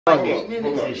8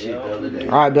 minutes and shit the other day.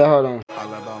 Alright, bet, hold on.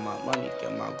 All about my money,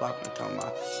 get my guap and tell my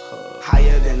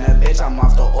higher than a bitch, I'm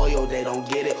off the oil, they don't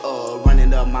get it.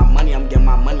 Running up my money, I'm getting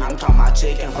my money, I'm talking my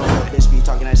chicken. Bitch be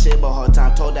talking that shit, but whole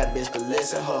time told that bitch to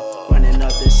listen. Running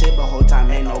up this shit, but whole time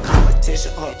ain't no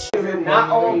competition. Not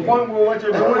on point with what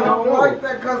you're doing. I don't like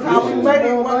that because how we made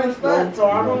it wasn't stuff, so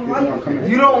I don't like it.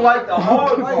 You don't like the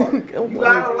hard part. You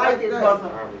gotta like it because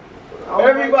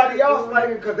everybody else like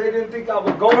it because they didn't think I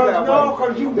would go that way. No,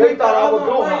 because they thought I would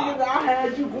go high. I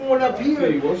had you going up here.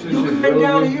 You coming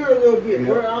down here a little bit,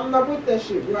 bro. I'm not with that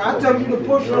shit, bro. I tell you to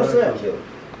push yourself.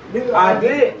 I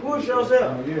did. Push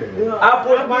yourself. I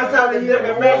pushed myself in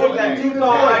different measures that you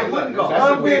thought I wouldn't go.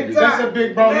 That's a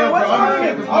big bro. Man, what's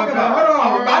talking about? Hold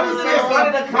on. I just said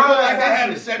something to comment like I had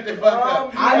to shut the fuck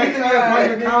up. I need to get a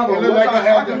comment. It look like I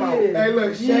had to. Hey,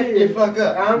 look, shut the fuck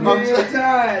up. I'm getting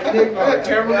tired,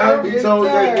 nigga. He told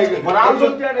that nigga. But I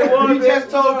looked at it. He just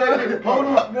told that nigga. Hold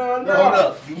up. No. Hold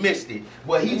up. You missed it.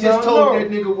 What he just told that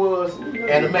nigga was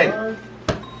animated.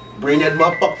 Bring that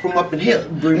motherfucker from up in here.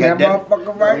 Bring that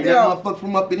motherfucker right there. Bring that motherfucker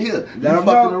from up in here. You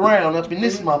fucking around up in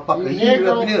this motherfucker. He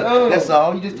up in here. That's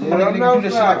all. You just told that nigga do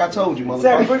this shit like I told you,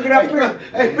 motherfucker. Bring it up here.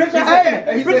 Hey, bitch, I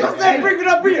said bring it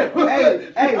up here.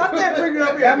 Hey, I said bring it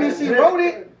up here. That means she wrote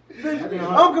it.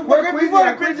 Uncle, fuck before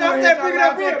the bitch, I said bring it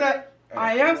up here.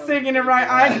 I am singing it right.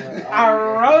 I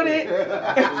wrote it.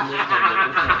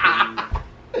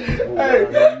 Hey,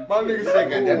 my nigga said,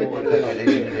 goddamn it. Bro,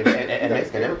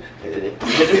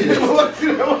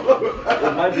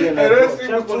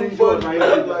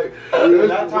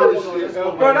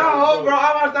 that whole, bro, I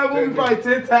watched that movie probably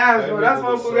 10 times, bro. That's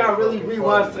one movie I really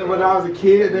rewatched it when I was a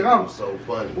kid. And I'm so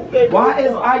funny. Why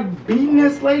is I beating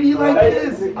this lady like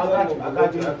this? I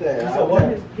got you up there. You said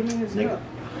what? Give me his nigga.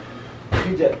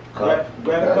 You just grab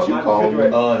a cup of my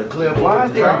refrigerator. The clear Why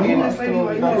is they beating this lady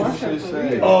like this?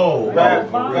 Oh,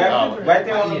 right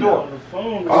there on the door.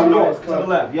 On the door, to the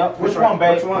left. Yup. Which one,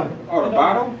 babe? Which one? Oh, the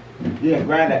bottom? Yeah,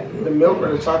 grab that. The milk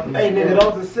or the chocolate? Hey, nigga,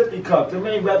 those are sippy cups. Them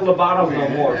ain't regular bottles no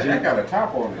more, G. That got a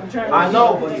top on it. I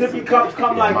know, but sippy cups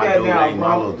come like that now,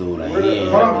 bro. Dude, that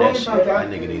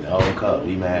nigga need a whole cup.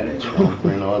 He mad at you. Don't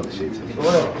bring no other shit to me.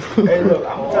 Hey, look,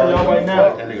 I'm gonna tell y'all right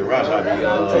now. That nigga Rush, I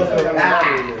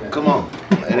be, come on.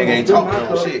 That nigga ain't talking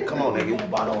no shit. Come on, nigga.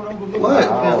 What?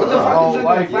 What the fuck is it?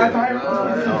 Flat tire?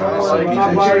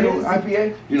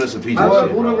 IPA? You know some peaches shit, bro.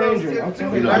 You know, you used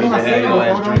to have your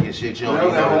ass drinking shit. You don't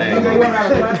need none of that.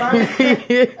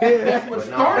 That's what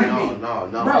started me. No.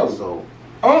 Bro. So,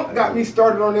 got me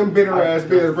started on them bitter ass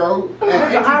beers, bro.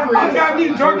 I got me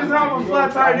drunk as hell on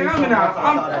flat tire, nigga.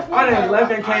 I done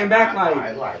left and came back like,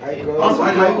 I'm like, what? I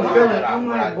am. I'm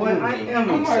like, what?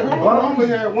 I'm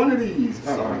gonna have one of these.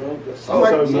 I'm like,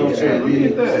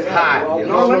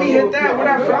 No, let me hit that. What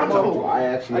I fronto?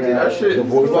 I did that shit. The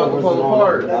voice pull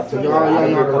apart. Y'all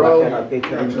know the road.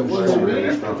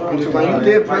 You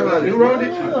did play like you wrote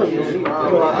it. You wrote it.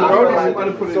 I'm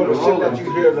gonna put it in the shit that you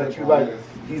hear that you like.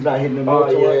 He's not hitting the note.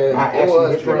 I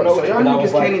actually hit the note. So y'all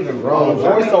niggas can't even roll.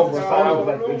 Voiceover, so I was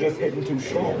like, they're just hitting too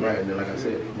short. right, and then like I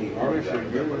said,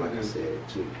 like I said,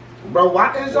 too. Bro,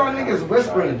 why is y'all niggas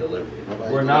whispering?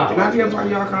 We're not. Can I be a part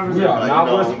of y'all conversation? We are not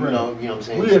whispering. You know what I'm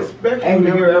saying? We expect you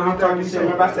to hear every time you say,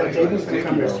 remember I said JB's gonna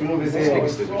come here smooth as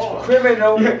hell. Crib ain't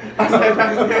no. I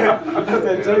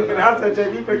said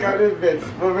JB pick out this bitch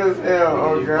smooth as hell.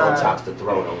 Oh No god. tops to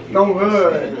throw on you. No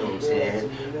hood. You know what I'm saying?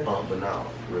 Bumping out.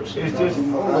 Real shit. It's just I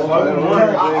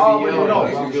already know.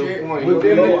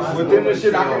 within the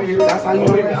shit I can hear. That's how you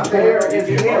make me scared as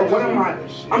hell. What am I?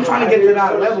 I'm trying to get to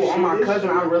that level on my cousin.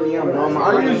 I really am. Bro.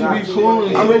 I used to be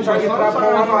cool. I'm really trying to get to that point.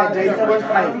 I'm like, Jason, what's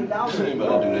like?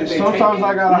 Sometimes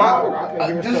I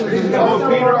gotta. This is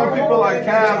Peter or people like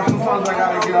Cam. Sometimes I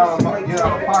gotta get out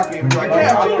of pocket. Like,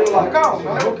 yeah, I feel like, oh,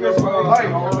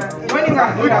 man. You ain't even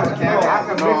gotta do that with Cam.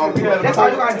 That's all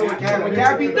you gotta do with Cam. When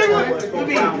Cam be doing, you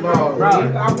be, bro.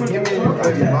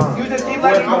 You just keep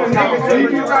letting go of niggas, but you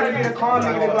gotta be the calm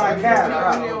nigga to like Cam.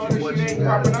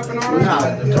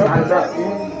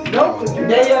 Nope.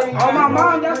 On my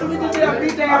mom, that's what we did that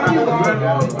BJ.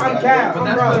 I'm Cam. I'm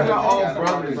brother.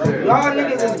 Y'all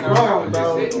niggas is grown, bro.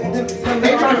 They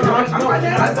trying to punch. I'm like,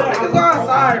 let's go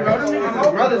outside, bro. Them niggas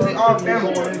is brothers, they all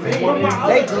family.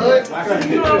 They good.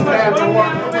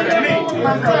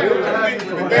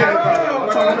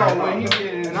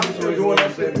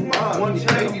 one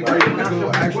chain you break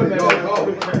to actually go.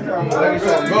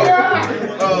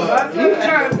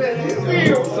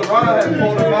 Saran had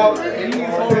pulled him out and he's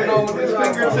holding on with his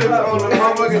fingertips on the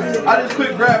motherfucker. I just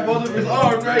quick grabbed both of his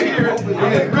arms right here and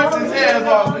just gripped his hands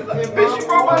off. He's like, bitch, you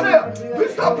broke my neck.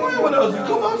 Bitch, stop playing with us. You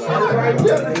come outside. We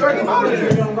have to drag him out of here.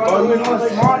 Oh, you know,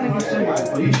 smart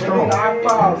niggas. He's strong.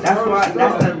 That's why,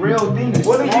 that's the real thing.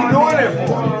 What are you doing it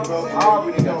for?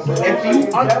 If you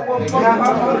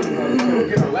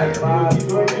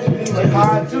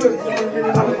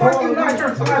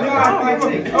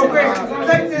okay,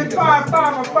 take this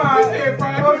 5'5" or 5'5".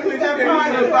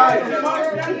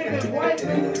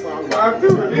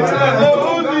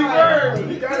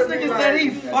 This nigga said he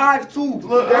 5'2".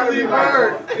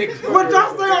 What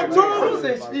y'all say I'm taller?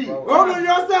 Oh,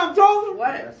 y'all say I'm taller?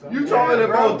 What? You taller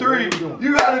than Mo 3.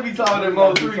 You gotta be taller than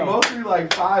Mo 3. Mo 3 like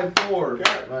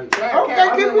 5'4". Okay,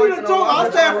 give me the tall. I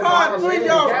said 5'3",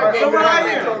 y'all. So right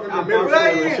here.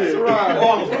 Right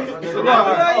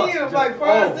here, like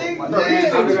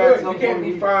 5'6". You can't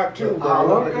be 5'2",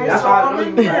 bro. That's why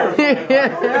I'm here.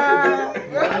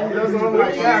 That's what I'm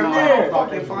like. Yeah,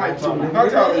 fucking 5'2". How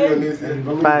tall are you,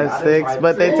 5'6",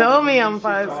 but they told me I'm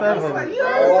 5'7".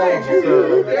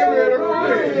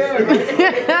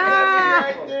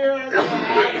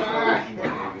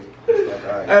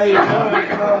 Hey,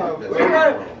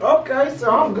 okay, so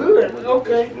I'm good.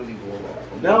 Okay.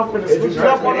 Now I'm finna switch it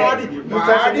up on ID.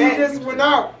 My ID just went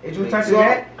out. Did you touch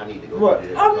that? What?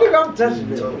 I'm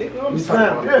touching it. I'm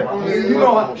slamming. You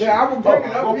know, yeah, I'm gonna break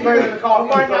it up here. I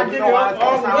might not get it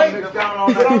all the way, but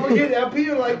I'm gonna get it up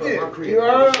here like this. You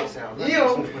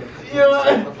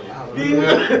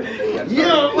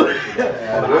know?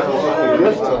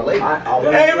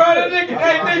 Hey, bro, that nigga,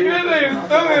 this nigga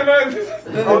stupid, man.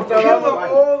 I'm killing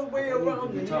all the way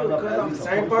around the hill because I'm the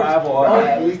same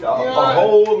person. A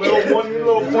whole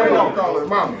little point on calling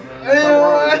mama.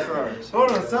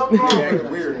 Hold on, something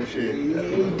wrong. Weird and shit. He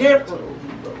different.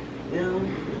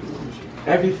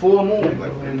 Every full moon.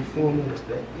 Every full moon.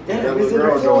 Damn, is it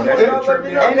a full moon?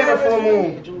 Ain't it a full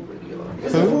moon?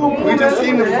 It's a full moon. We just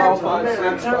seen the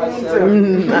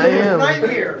motherfucker. I am.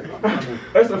 Nightmare.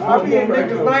 It's a full moon.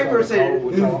 Niggas nightmare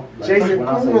saying, Jason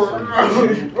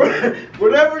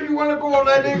whatever you want to go on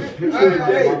that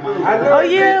nigga. Oh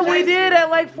yeah, we did at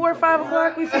like 4 or 5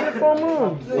 o'clock. We seen the full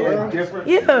moon.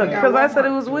 Yeah, because I said it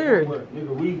was weird.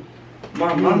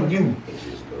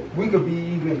 We could be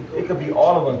even, it could be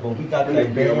all of us, but we got to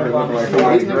like band.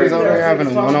 These niggas over there having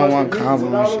a one-on-one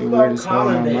convo and shit weird as hell.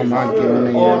 My mom giving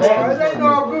their ass.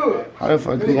 How the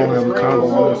fuck you gonna have a convo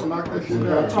with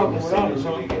us?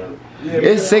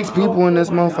 It's 6 people in this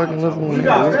motherfucking living room.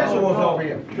 I'll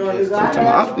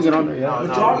figure it on there, yeah.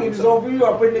 The target is over here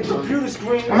up in the computer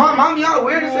screen. Mom, y'all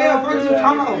weird as hell.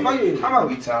 Fuck you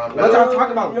talking about? What y'all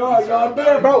talking about? Y'all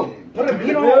there, bro. Put a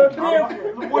beat on.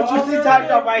 What you see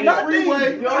typed up right here?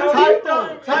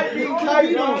 Type B.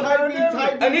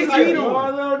 And this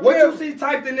what you see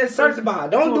typed in this search bar?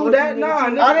 Don't do that. Nah,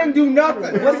 I didn't do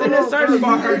nothing. What's in this search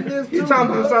bar? You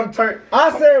talking about something?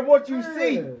 I said what you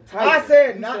see. I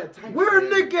said not. Where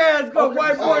Nick ass go?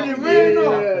 White boy and ran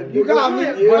off. You got me.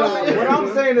 What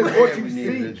I'm saying is what you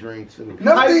see.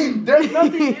 Nothing. There's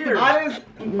nothing here.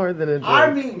 More than a drink. I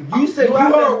mean, you said you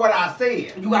heard what I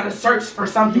said. You got to search for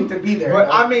something to be there. But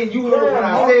I mean, you heard what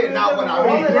I said, not what I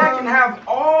mean. I can have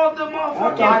all the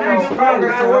motherfucking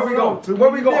progress. So where we going? Where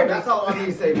we going? That's all I need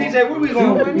to say. PJ, where we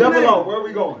going? Double O, where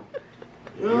we going?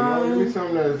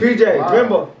 PJ,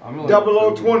 remember,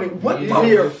 0020. What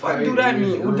the fuck do that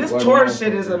mean? This tourist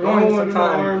shit is annoying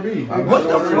sometimes. What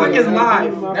the fuck is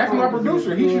live? That's my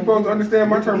producer. He's supposed to understand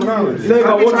my terminology.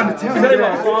 Savo, what trying to tell you?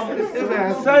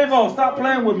 Savo, stop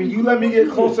playing with me. You let me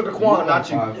get closer to Quan, not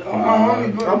you.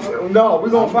 No, we're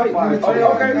gonna fight.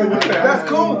 Okay, that's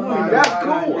cool. That's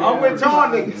cool. I'm with y'all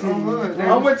niggas.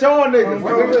 I'm with y'all niggas.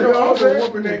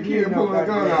 Whooping that kid and pulling a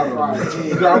gun out.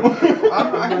 I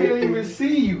can't even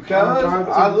see you, cuz.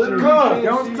 I literally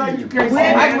don't say you can't see.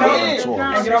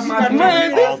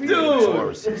 Man, this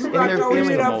dude. In their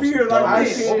feeling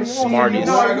emotions. Smartest,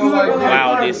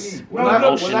 wildest,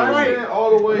 emotional,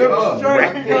 all the way up.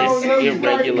 reckless,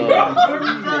 irregular.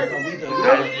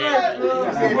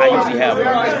 I usually have one.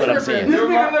 That's what I'm saying.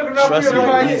 Trust me,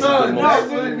 these are the most.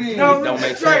 These don't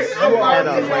make sense. They're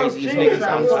the craziest niggas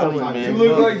I'm telling you, man. You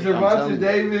look like Javante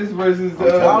Davis versus. I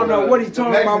don't know what he's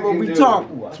talking about, but we talk.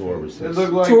 Taurus. It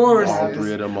look like Taurus. All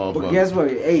 3 of them motherfuckers. But guess what?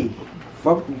 Hey,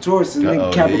 Fuck them tourists,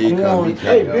 nigga. Capricorn.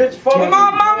 Hey, bitch, fuck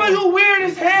My mama, you weird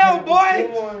as hell,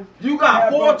 boy. You got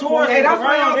 4 tourists. Hey, that's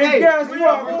why around. hey, you can't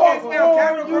spell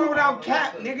Capricorn without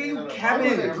cap, nigga. You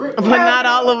capping. But not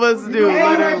all of us do.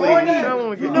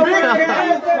 Literally. You know what they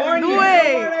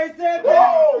said?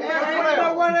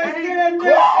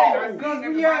 Because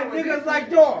we had niggas like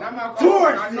y'all.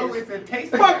 Tourists.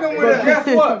 Fucking with us. Guess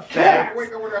what?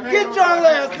 Get your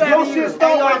ass out. Your shit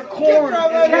start like corn.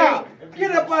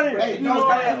 Get up out of here.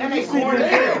 That ain't corn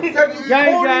as hell.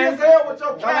 Gang.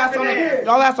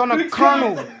 Y'all ass on the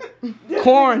kernel.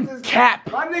 Corn cap.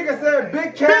 My nigga said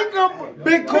big cap.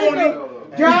 Big corny.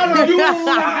 Got him. You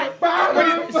shot.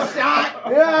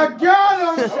 Yeah,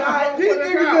 got him. Shot. These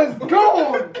niggas is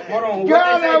gone. Hold on.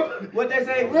 Got him. What they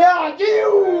say? Yeah,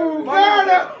 you. Got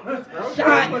him.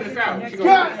 Shot.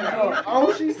 Got him.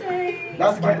 Oh, she said.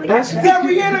 That's she said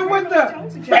we hit it with the.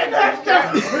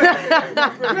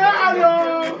 Got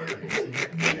him.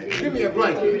 Give me a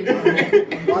blanket.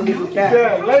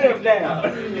 Yeah, lay him down.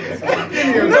 Get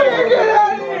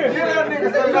out of here. Get that nigga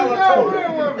some melatonin.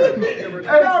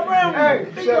 Hey,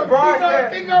 Brian, I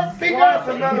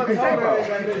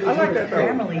like that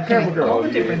family can make all the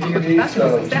difference in your professional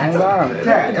success.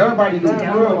 Everybody do the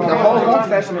whole hoop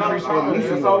session appreciate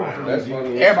Lisa.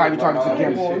 Everybody be talking to the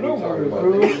camera.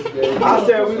 I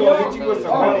said we gonna hit you with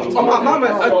some melatonin. Oh, my mama,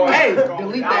 hey,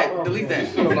 delete that.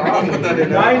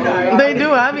 They do.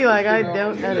 I be like, I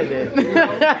don't edit it.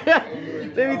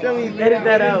 They be telling me edit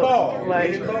that out.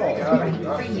 Like,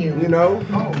 For you. You know?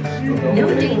 No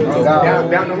danger.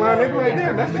 Down the line, they be like,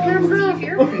 damn, that's the camera girl.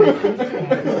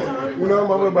 You know,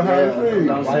 mama behind the scenes.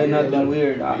 Don't say nothing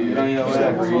weird. Get on your ass.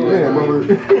 Yeah, mama.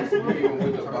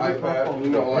 You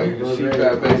know, like the sheet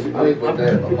pad basically, but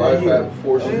that bypass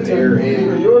forces the air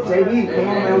in. You're JD, come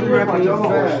on, man, we rapping your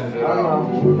home. I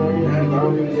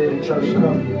don't even get in church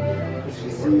stuff.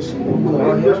 This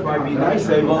bitch might be nice,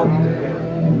 Savo.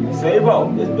 Savo,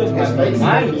 this bitch might be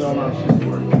nice.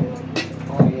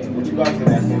 What you got to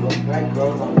that, Savo? Black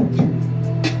girls on the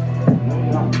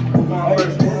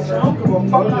I don't give a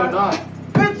fuck about that.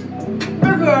 Bitch,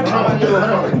 nigga,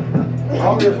 I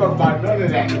don't give a fuck about none of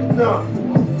that. No.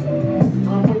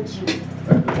 I'm with you.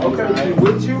 Okay, she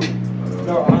with you?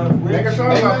 No, I'm with you. Make a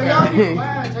song about that.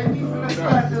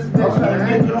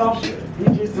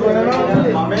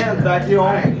 My man's back here on.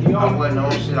 I wasn't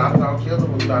on shit. I thought Killer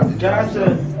was about to Josh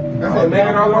said,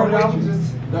 Man, I want to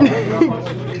just.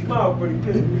 no pretty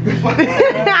good.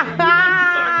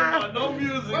 No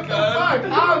music, What the fuck?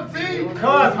 I'll see. Cuz, we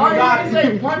got it.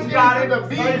 Say punch him in the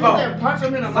beat. You said punch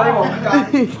him in the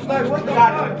mouth. Like, what the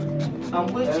fuck? I'm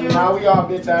with you. Now we all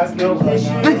bitch ass niggas right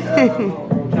now.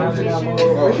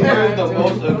 He's the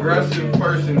most aggressive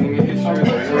person in the history of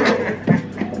the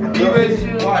world.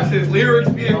 Even watch his lyrics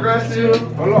be aggressive.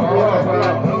 Hold on.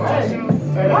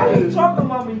 Hey, why you talking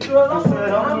about me, girl? I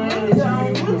said, I'm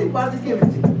really about to give it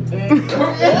to you.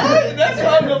 That's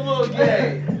how the little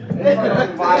gay.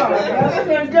 That's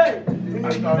not gay.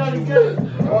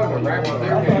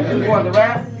 You want the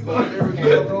rap?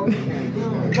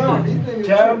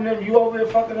 Tell them you over here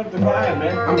fucking up the vibe,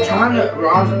 man. I'm trying to.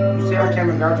 You see, I came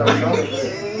and got your show.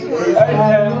 Hey,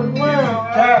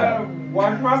 Tab,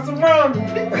 watch my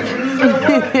surroundings.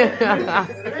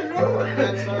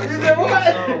 You said what?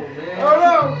 Hold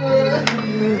on.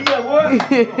 You said what?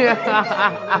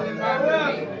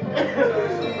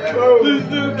 This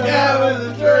dude Cab is a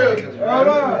trip. Hold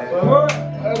on. What?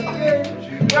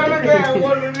 Tell me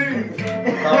one of these.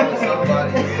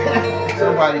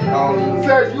 Somebody called me.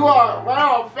 Says you are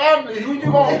around family. Who you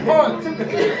gonna punch?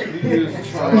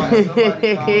 Somebody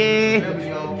called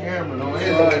me. On camera. No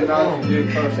answer.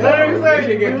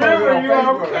 Remember you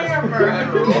on camera.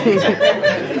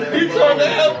 He trying to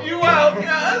help you out,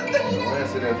 guys.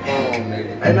 Answer that phone,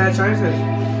 nigga. Hey man, change this.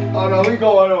 Oh no, we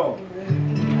going on.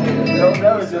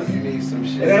 That was just. You need some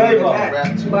shit.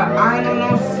 Rap too, But I ain't on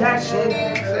no sad shit.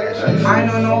 I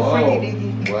ain't on no freaky dicky.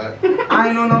 What? I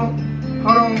ain't on no.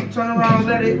 Hold on, turn around,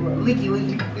 let it leaky.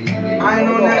 I ain't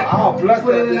on that. I'll bless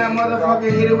Put it in that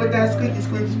motherfucker, hit it with that squeaky.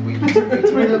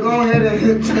 Nigga, go ahead and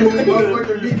hit this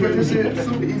motherfucker beat with this shit.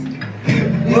 Super easy.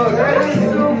 Look, that is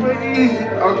super easy.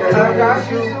 Okay, I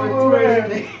got you super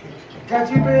easy. Got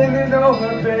you bending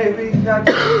over, baby. Got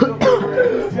you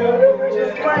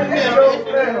just right here, your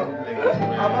friend.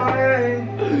 I'm on it.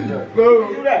 Do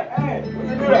that. Hey, we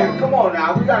can do that. Come on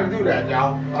now, we gotta do that,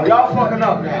 y'all. Y'all fucking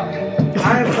up now. I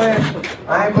ain't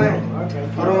playing.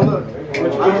 Hold on, look. What you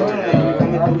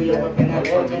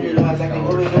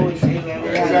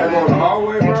gotta go the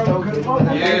hallway, bro?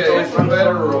 Yeah, it's a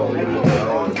better role.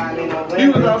 He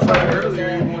was outside earlier.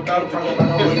 He went out talking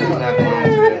about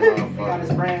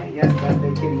Yes, that's the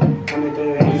kitty.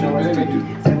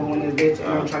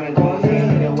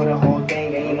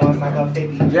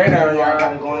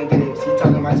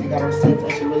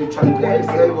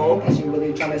 And she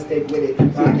really tryna stick with it.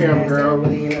 Camera girl.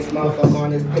 Really in this motherfucker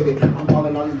on this pivot. I'm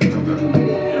calling all these bitches, did you get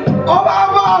it? Oh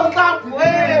my mom, stop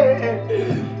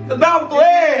playing! Stop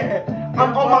playing!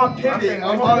 I'm on my pivot.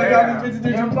 I'm calling all these bitches,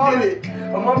 did you get it?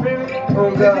 I'm on pivot. Oh,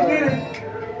 did you get it?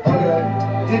 Okay.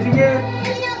 Did you get it?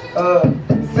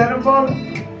 Center ball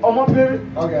on my pivot.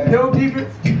 Okay. No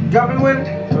defense. Got me with it.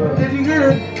 Did you get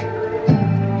it?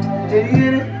 Did you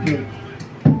get it?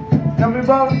 Got me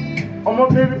ball on my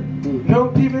pivot. No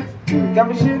defense. Got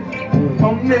me shit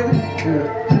on the nigga.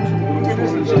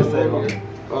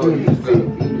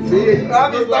 See, I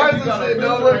just started some shit.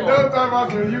 Don't talk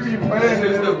about you be playing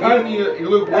in the start. You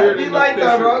look weird. Be like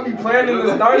that, bro. I be playing in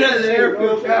the start. That's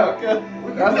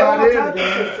how it is,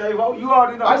 man. You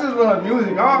already know. I just love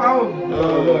music.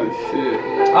 Oh, shit.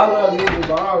 I love music,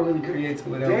 but I don't really create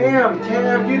to it. Damn,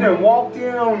 Cam, you done walked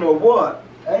in on the what?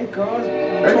 Hey, cuz.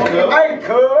 Hey,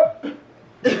 cuz.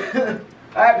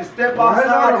 I had to step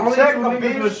outside and check them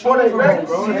bitches before they ready,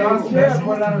 bro.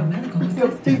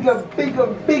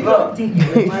 Big up.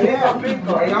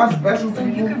 Are y'all special people?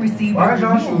 You can receive Why is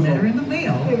y'all your shoes letter in the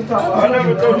mail. I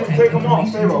never told you to take them off.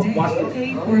 Say, watch this. Watch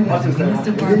this.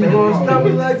 You gonna stop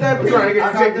me like that? You trying to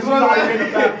get this one in the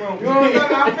bathroom. You don't know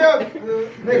how I feel?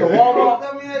 Nigga, walk off.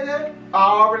 Stop me like that? I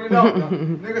already know.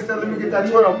 Nigga said, let me get that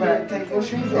 12 pack. Take your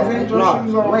shoes off. Wait.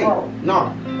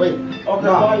 Okay,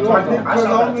 why you want that? I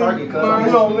shop at Target because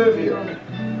you don't live here.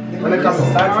 When it comes to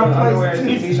sites, I'm wearing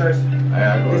t-shirts.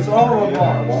 It's all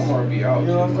Walmart. Walmart be out. You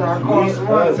know what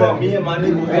I'm saying? Me and my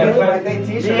nigga was at Planet.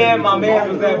 Me and my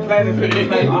man was at Planet Fitness.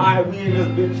 Like, alright, we in this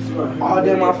bitch. Oh,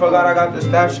 damn, I forgot I got the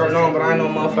staff shirt on, but I know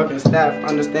motherfucking staff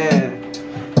understand.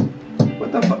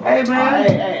 What the fuck? Hey, man.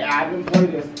 Hey, I didn't play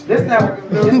this. This that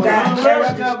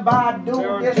Erica Badu.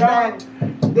 This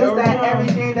that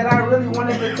everything that I really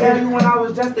wanted to tell you when I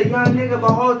was just a young nigga. The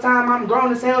whole time I'm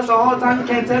grown as hell, so the whole time you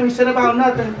can't tell me shit about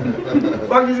nothing.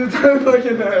 Fuck is you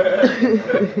looking at?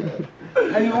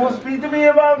 And you won't speak to me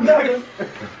about nothing.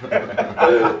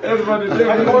 That's funny.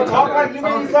 And you won't talk like you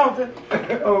mean something.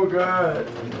 Oh God.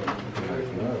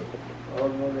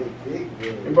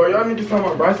 Bro, y'all niggas talking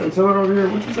about Bryson Tiller over here.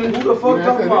 What you say? Who the fuck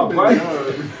talking about Bryson?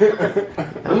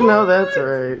 I know that's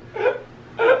right.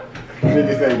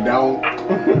 Niggas say don't.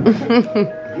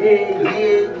 Yeah.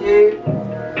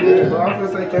 Bro, I'm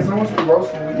gonna say, can someone some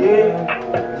roast me?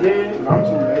 Yeah. I'm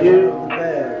too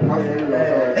bad. I'm too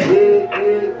bad.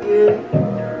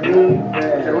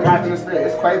 Okay, we got this.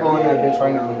 It's Quavo on that bitch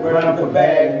right now. Run up a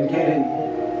bag and get it.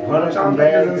 Run up some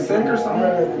bags and sink or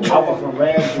something. I want some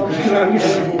bags.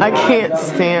 I can't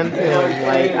stand him.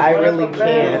 Like, I really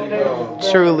can't.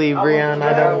 Truly, Brian,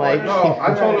 I don't like him. No,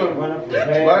 I told him,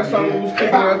 last time we was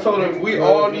kicking, I told him we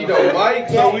all need a mic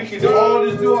so we can do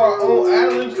our own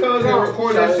ad-libs, cuz, and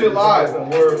record that shit live.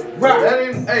 Right. That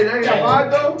ain't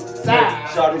live though?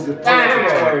 Shawty's a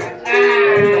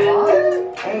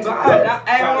oh God, I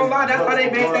ain't gonna lie, that's how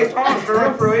they make their songs for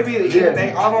real. It be either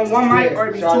they all on one mic or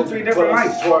it be 2-3 different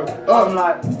mics. I'm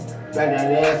like, back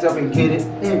that ass up and get it.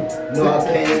 No, I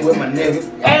came with my niggas.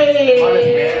 Hey! All this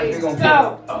bad, we gon'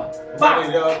 get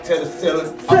it up to the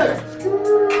ceiling.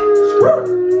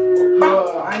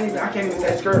 I can't even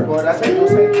say skirt, boy. That's what you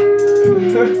say.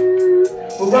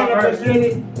 Who's going first? Get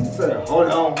it?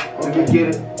 Hold on, let me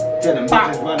get it. Tell them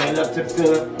bitches running up to the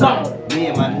ceiling. Me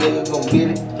and my nigga gon' get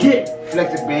it.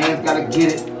 Flexing bands, gotta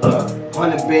get it.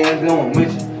 100 bands, on my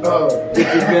mission. 50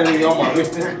 billion on my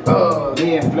wrist. Me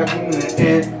and flexing in the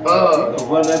end.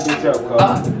 Run that bitch up,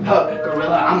 cuz.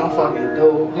 Gorilla, I'm a fucking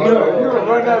dude. You can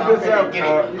run that bitch up, cuz. You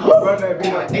can run that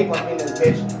bitch up. Ape up in this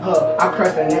bitch. I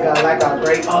crush a nigga like a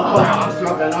grape. I'm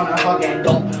smoking on a fucking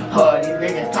dope. These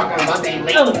niggas talking about they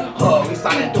late. We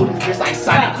signing through this bitch like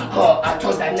Sonic. I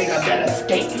told that nigga better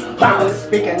skate.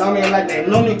 Speaking on me like they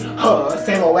know me.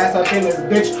 Save her ass up in this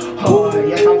bitch.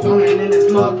 Yes, I'm zoning in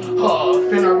this mug.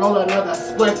 Finna roll another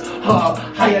split.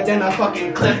 Higher than a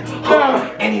fucking cliff.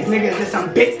 And these niggas is some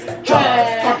bitch.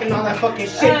 Talking all that fucking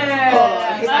shit.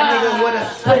 Hit that nigga with a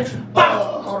switch.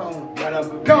 Hold on. Run up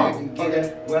the bag and get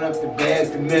it. Run up the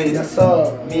bag to millions. Yes,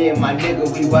 sir. Me and my nigga,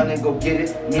 we run and go get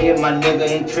it. Me and my nigga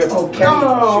ain't tripping. Okay. Shoot a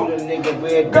nigga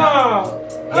red dot.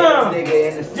 Hit a nigga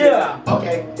in the city.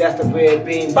 Okay, that's the red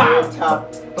beam. Red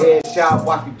top. Headshot.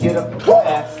 Watch me get up.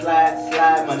 Slide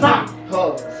my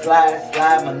nigga.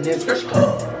 Slide my nigga.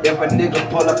 If a nigga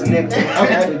pull up a nigga,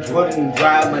 I'm Jordan and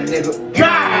drive my nigga.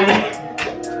 Drive!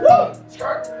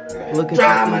 Look at you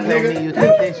and tell me you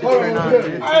think they should turn on this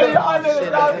shit.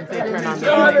 I think they turn on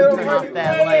the light, turn off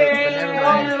that light,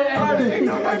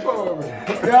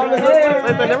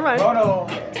 but never mind. Hold on.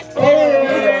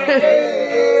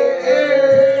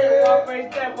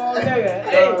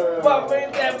 What we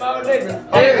step on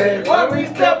niggas? Hey, what we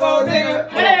step on niggas?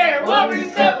 Hey, what we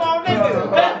step on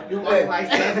niggas? You like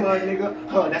step on nigga?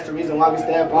 Huh, that's the reason why we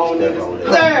step on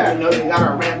niggas. You know you got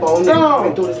a rap on niggas.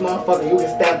 Went through this motherfucker, you get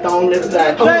stepped on niggas.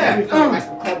 Like, we feel like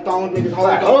some clapped on niggas.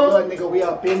 Hold up, nigga, we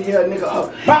up in here,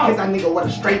 nigga. Hit that nigga with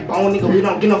a straight bone, nigga. We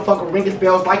don't get no fucking ringers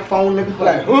bells like phone, nigga.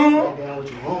 Like,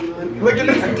 look at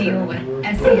this. Deal with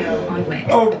SEO on Wix.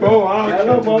 Oh, bro, that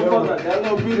little motherfucker, that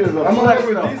little beat is a flex,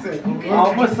 though.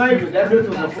 I'm gonna save it. That bitch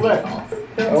was a flex.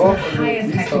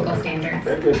 Highest technical standards.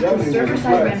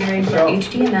 Server-side rendering for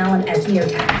HTML and SEO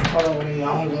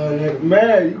tags.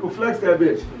 Man, you can flex that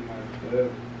bitch.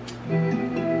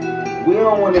 We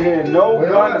don't want to hear no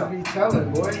guns be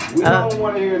telling, boy. We don't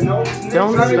want to hear no snitch.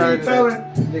 Don't start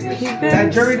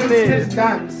that jury done snitch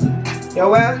guns.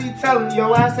 Yo ass be telling,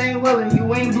 yo ass ain't willing,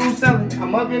 you ain't do selling.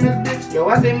 I'm up in this bitch, yo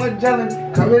ass ain't Magellan.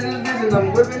 Come in this bitch and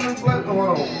I'm whipping and flipping.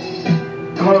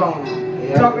 Hold on.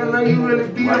 Talking like you really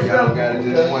be a fella.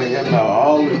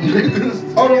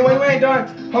 Hold on, wait,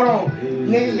 done. Hold on.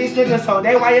 Niggas be snitching, so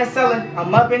they why you're selling.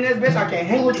 I'm up in this bitch, I can't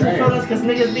hang with you fellas, cause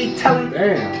niggas be telling.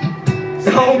 Damn.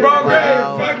 So, bro,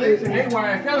 fuck it. They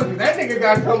why you're selling, cause that nigga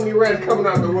got so many reds coming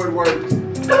out the woodwork.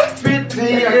 15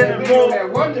 in the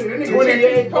morning. One nigga,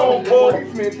 28 on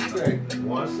policeman, he say.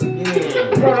 Once again.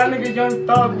 Bro, that nigga Young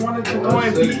Thug wanted to go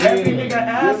and beat that nigga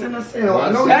ass in the cell.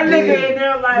 I know that nigga in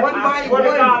there like, I swear to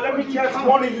God, let me catch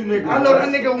one of you niggas. I know that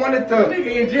nigga wanted to. That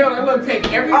nigga in jail, I look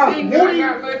take everything I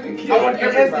got left and kill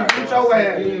everybody. Beat your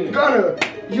ass. Gunner,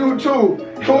 you too.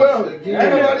 Who else?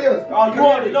 Anybody else? Oh, you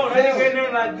already know. That nigga in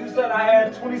there like you said I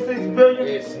had 26 billion.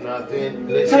 It's nothing.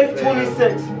 Take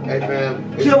 26. Hey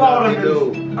fam, kill all of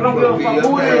them. I don't give a fuck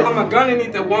who it is. I'm gonna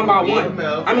need the one by one.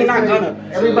 I mean, not gonna.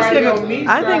 Everybody else needs.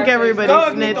 I think everybody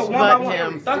snitched but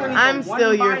him. I'm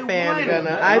still your fan,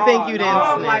 Gunna. I think you didn't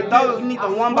snitch.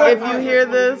 If you hear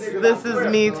this, this is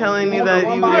me telling you that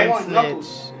you didn't snitch.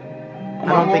 I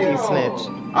don't think you snitched.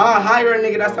 I'll hire a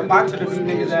nigga that's a boxer to beat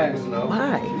niggas ass.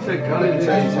 Why?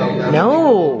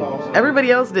 No. Everybody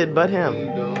else did but him.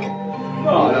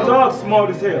 No, Dog's smart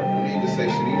as hell. Need to say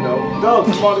shit he know.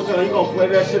 Dog's smart as hell. He gonna play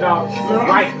that shit out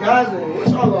right.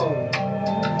 What's y'all on?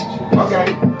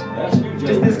 Okay. That's you, JB.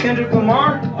 Is this Kendrick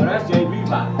Lamar? Oh, that's JB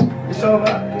vibe. It's over.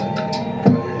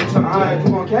 Alright, you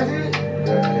gonna catch it?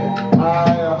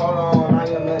 Alright, hold on. I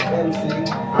am an MC.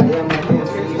 I am an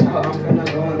MC. I'm finna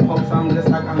go and post something just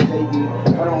like I'm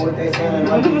JB. Hold on, what they saying?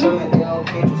 I'm feeling ill,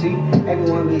 can't you see?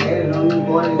 Everyone be hated on me,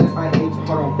 boy. It's just like 18.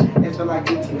 Hold on. It feel like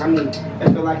 18. I mean, it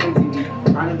feel like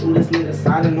MTV. Running through this nigga,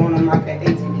 sliding on them like an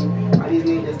ATV. All these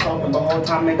niggas talking the whole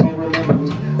time, make them remember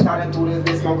me. Sliding through this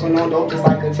bitch, smoking on dope just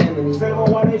like a chimney. Say, well,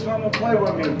 why they trying to play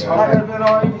with me? I have been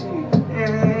on ATV.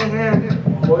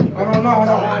 I don't know.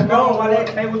 I know why they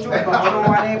play with you. I don't know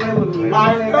why they play with me. I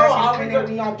know.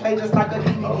 We don't play just like a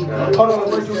DVD. Hold on,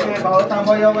 what you saying about time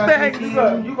for your ass?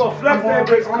 You gon' flex that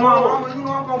bitch. Come on. You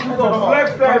know I'm gonna You gon' flex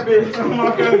that bitch. I'm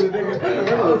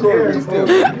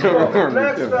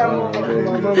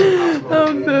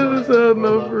dead as hell,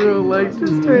 no, for real. Like,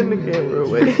 just turn the camera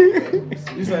away.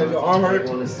 You said your arm hurt?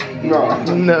 No.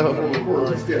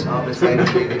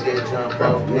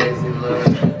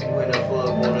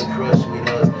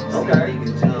 Okay.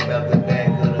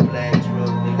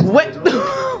 What?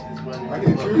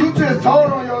 You just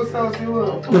told on yourself, see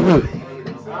what?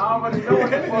 I already know what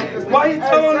the fuck this. Why you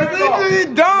telling this nigga? He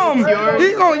dumb. He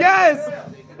gon' yes.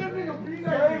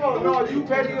 No, you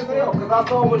petty as hell, cause I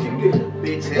saw what you did.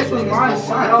 This was my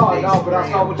shot. No, but I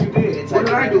saw what you did. What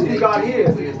did I do? He got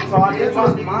his. So I did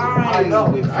was mine. I know. I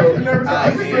never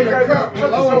said cup.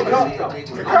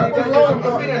 I'm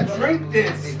gonna drink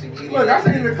this. Look, I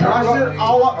seen the cup. I said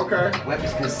all up. Okay.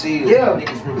 Weapons concealed. Yeah.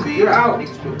 Niggas revealed. You're out.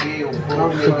 Niggas revealed. No.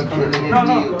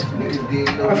 Niggas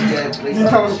didn't know that place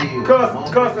was shield.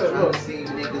 Cuss it. Look.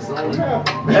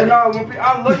 And when I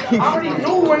already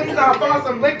knew when he started throwing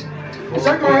some lick.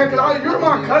 Check my head, cause you're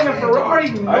my cousin for real.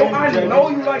 I know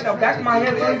you like the back of my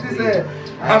head. He said,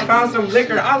 I found some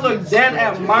liquor. I looked dead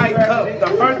at my cup. The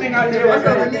first thing I did was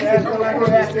I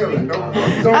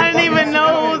didn't even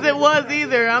know whose it was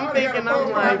either. I'm thinking,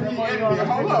 I'm like,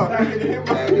 hold up.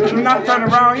 I'm not turning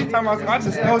around. He's talking about, I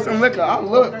just stole some liquor. I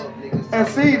look and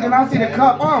see, then I see the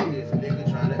cup.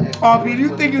 Oh, Pete,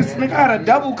 you think you Smick? I had a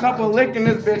double cup of liquor in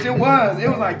this bitch. It was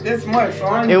like this much. So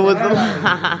I it was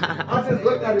I just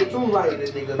looked at it too, like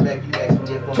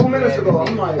 2 minutes ago.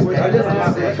 I'm like, wait, I just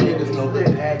got that. Niggas know the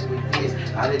pack with this.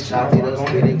 I done chopped it up,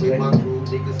 spit it with my crew.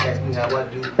 Niggas ask me how I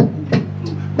do.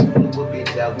 We flew a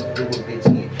bitch out, we flew a bitch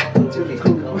in. Until they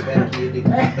come back here, they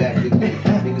come back again.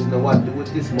 Niggas know I do it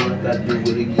this month, I do it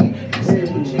again.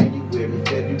 December, January,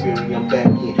 February, I'm back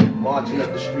in. March, marching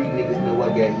up the street, niggas know I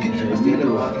got heat. Instead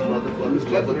of all these motherfuckers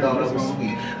clever thought I was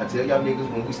sweet. I tell y'all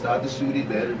niggas when we start to shoot it,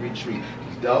 better retreat.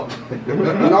 These dogs.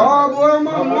 No, boy,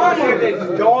 my mama.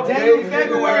 January,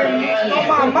 February,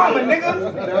 my mama,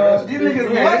 nigga. These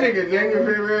niggas that nigga January,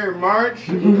 February, March.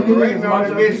 Waiting on a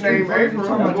bitch named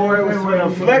April. Boy, we would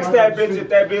have flexed that bitch if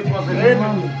that bitch wasn't in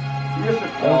it. I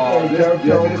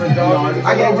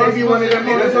got JB one of them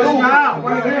niggas now.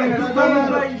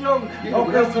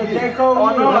 Okay, so J. Cole.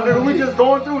 Oh no, nigga, we just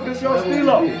going through. This your steal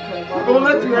up. We're gonna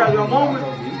let you have your moment.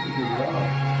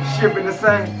 Shipping the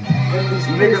same.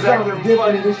 Niggas acting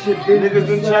funny. Niggas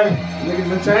in change.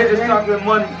 Niggas talking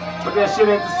money. But that shit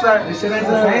ain't the same. This shit ain't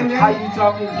the same, How you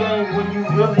talking game when you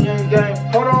really ain't game?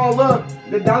 Hold on, look.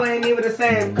 The dollar ain't even the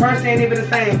same. Currency ain't even the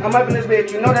same. I'm up in this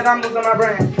bitch. You know that I'm losing my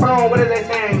brain. Hold on, what is they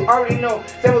saying? You already know.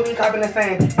 Say what we copping the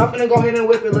same. I'm finna go ahead and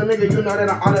whip it, little nigga. You know that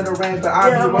I'm out of the range, but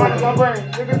I'll be running my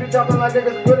brain. Niggas be talking like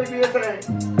niggas really be insane.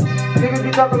 Niggas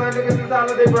be talking like niggas is out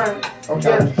of their brain.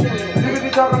 Okay. Niggas be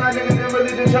talking like niggas didn't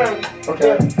really do change.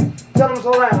 Okay. Tell them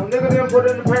slow down, nigga didn't put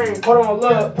it in the pain. Hold on,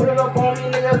 look, put it up on me,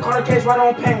 nigga, call the case right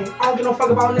on pain. I don't give no fuck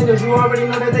about niggas, you already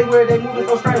know that they weird, they moving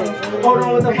so strange. Hold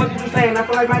on, what the fuck you saying? I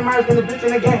feel like my mind's been the bitch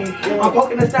in the game. I'm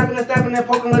poking and stabbing and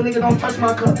poking, little nigga, don't touch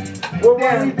my cup. Well,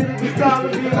 why we did it this time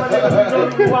to be my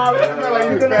niggas, you wild.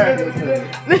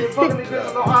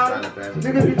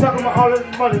 Niggas be talking about all this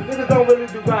money, niggas don't really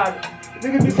do God.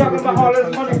 Niggas be talking about all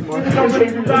this money, niggas don't really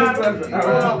do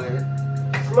God.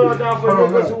 Slow it down for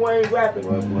niggas who ain't rapping.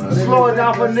 Slow it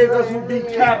down for niggas who be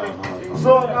capping.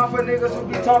 Slow it down for niggas who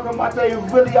be talking about they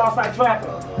really outside trapping.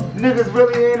 Niggas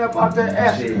really ain't about their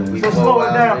action. So slow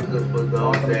it down.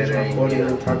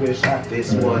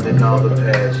 This one and all the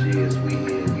past years we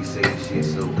here, we say shit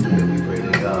so good that we pray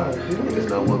to God. Niggas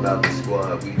know about the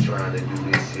squad, we trying to do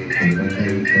this shit till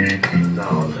we pay.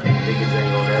 No, niggas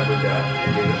ain't gonna ever die.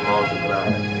 Niggas multiply.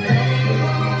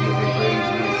 Niggas be giving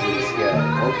praises to the sky.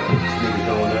 Okay. Niggas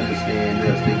don't understand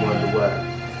us, they wonder why.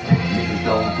 Niggas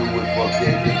don't do it, fuck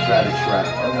that, they try to try.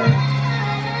 Okay.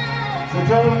 So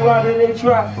tell me why did they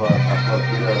try? Fuck, I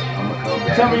fucked it up, I'ma come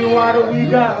back. Tell me why do we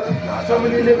got so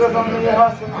many niggas on the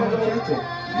hustle.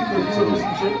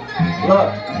 Look,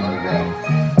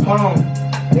 hold on.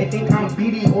 They think I'm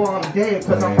BD or I'm dead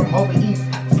cause I'm from over east.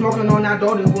 Smoking on that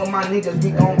dirty with my niggas,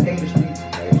 we gon' pay the streets.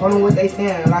 Hold on what they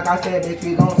saying, like I said, bitch,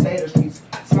 we gon' say the streets.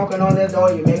 Smoking on that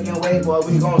door, you making waves, boy,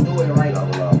 we gon' do it right.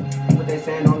 What they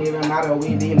saying don't even matter,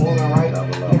 we be moving right.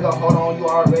 Nigga, hold on, you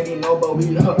already know, but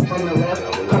we up from the left.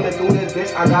 Coming through this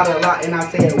bitch, I got a lot, and I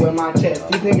say it with my chest.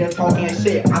 These niggas talking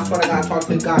shit, I swear to God, talk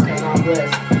to God, cause I'm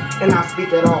blessed. And I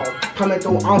speak it all. Coming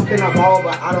through, I'm finna ball,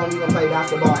 but I don't even play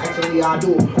basketball. Actually, I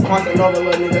do. Crossing over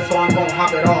little niggas, so I'm gon'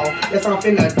 hop it all. Yes, I'm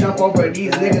finna jump over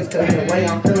these niggas, cause the way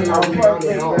I'm feeling, I'll be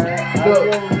running on.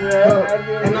 Look,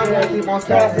 and I'm gonna keep on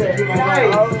passing, keep on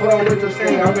going. Hold on, what you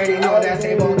saying, I already know that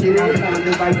same old kid on time,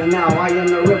 just like the now. I am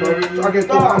the river, talking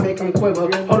through, I make them quiver.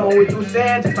 Hold on, what you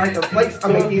saying, just like the flakes, I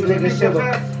make these niggas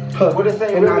shiver.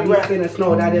 And I be spinning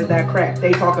snow, that is that crack.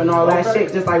 They talking all that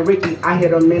shit, just like Ricky, I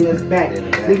hit him in his back.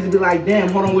 Niggas be like, damn,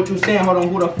 hold on, what you saying? Hold on,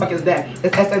 who the fuck is that?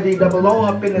 It's SFD00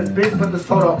 up in this bitch, put the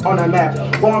soda on the map.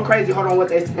 Going crazy, hold on, what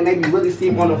they saying? They be really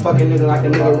sleep on the fucking nigga like the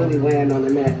nigga really land on the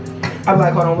map. I be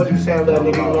like, hold on, what you saying, little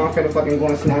nigga? You know I'm finna fucking go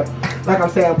and snap. Like I'm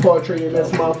saying poetry in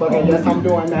this motherfucking, yes, I'm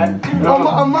doing that.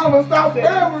 My mama, stop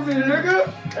playing with me,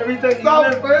 nigga. Everything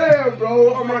stop playing,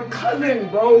 bro. I'm my cousin,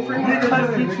 bro. Free my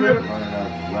cousin, nigga.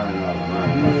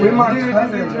 Free my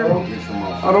cousin, bro.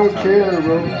 I don't care,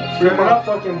 bro. Free my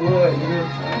fucking blood, nigga.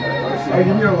 Hey,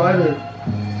 give me a lighter.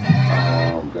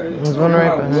 There's one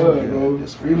right behind you. Bro.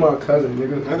 Just free my cousin,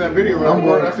 nigga. And that video, I'm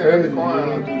going I said in the car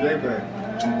and through JPEG.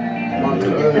 My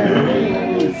cousin.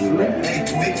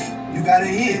 You got a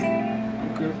hit.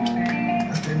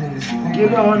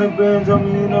 Get 100 bands on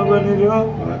me, you know what it is.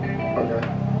 Okay.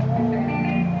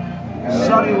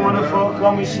 Shawty wanna fuck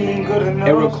on me, she ain't good enough.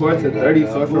 It records at 30,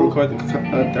 so if it records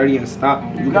at 30 and stop,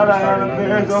 you gotta can have start the it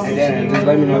bands on me. and then just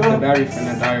let me know if the battery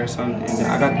finna die or something. And then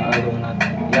I got the other one.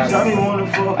 Shawty wanna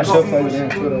fuck I should play with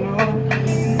that too though.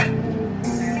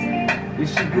 Is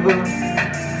she good?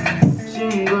 She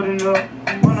ain't good enough.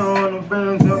 When I want the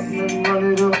bands up, let me run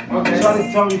it up. Shawty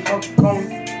tell me fuck on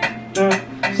me.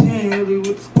 She ain't really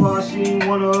with the squad, she ain't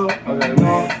one of her.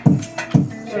 No.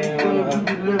 She ain't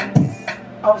living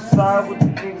outside with the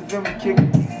niggas and we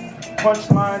kicking.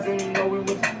 Punchlines and you know we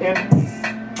with the enemy.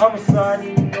 Homicide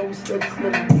and you know we steady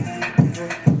slipping.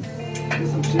 There's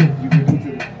some shit you can do to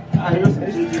it. I hear some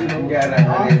shit you know. I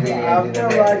feel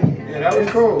like yeah, that was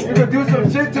cool. You can do some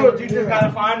shit to it, you just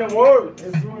gotta find the words.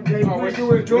 It's what you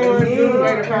was doing. Don't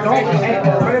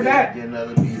run it back.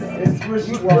 It's what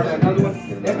you was. Another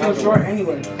one. That's too short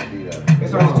anyway.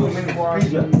 It's only 2 minutes before I see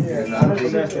you.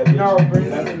 No, bro.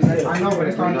 I know, but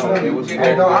it's only 2 minutes.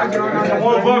 Hey, no, I get on that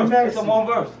one verse. It's a one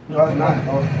verse. No, it's not,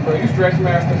 bro. Bro, you stretch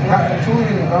master. That's 2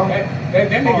 minutes, bro. That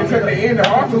nigga took the end of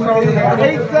the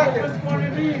 8 seconds.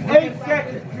 8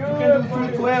 seconds. You can do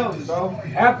 212s, bro.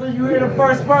 After you hear the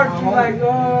first part, you like,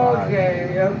 oh,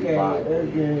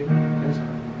 okay.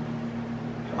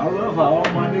 I love how all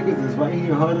my niggas is right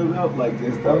here huddled up like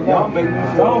this stuff. Y'all make me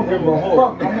feel don't give a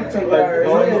fuck. I'm gonna take that.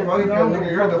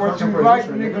 What you like,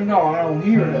 nigga? No, I don't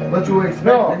hear that. What you expect,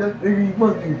 nigga? Nigga, you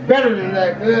supposed to be better than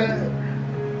that,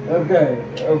 man. Okay.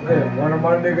 One of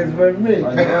my niggas with me.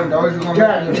 Damn, dog, you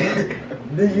gonna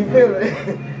Did you feel it?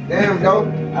 Damn,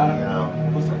 dog.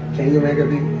 Can you make a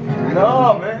beat?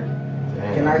 No, man.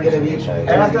 Can I get a beat?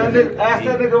 Ask that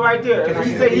nigga right there. If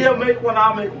he say he'll make one,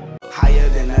 I'll make one. Higher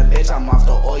than a bitch, I'm off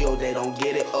the oil, they don't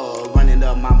get it. Running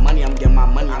up my money, I'm getting my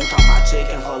money. I'm talking my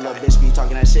chicken. Hold up, bitch be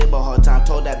talking that shit, but whole time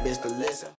told that bitch to listen.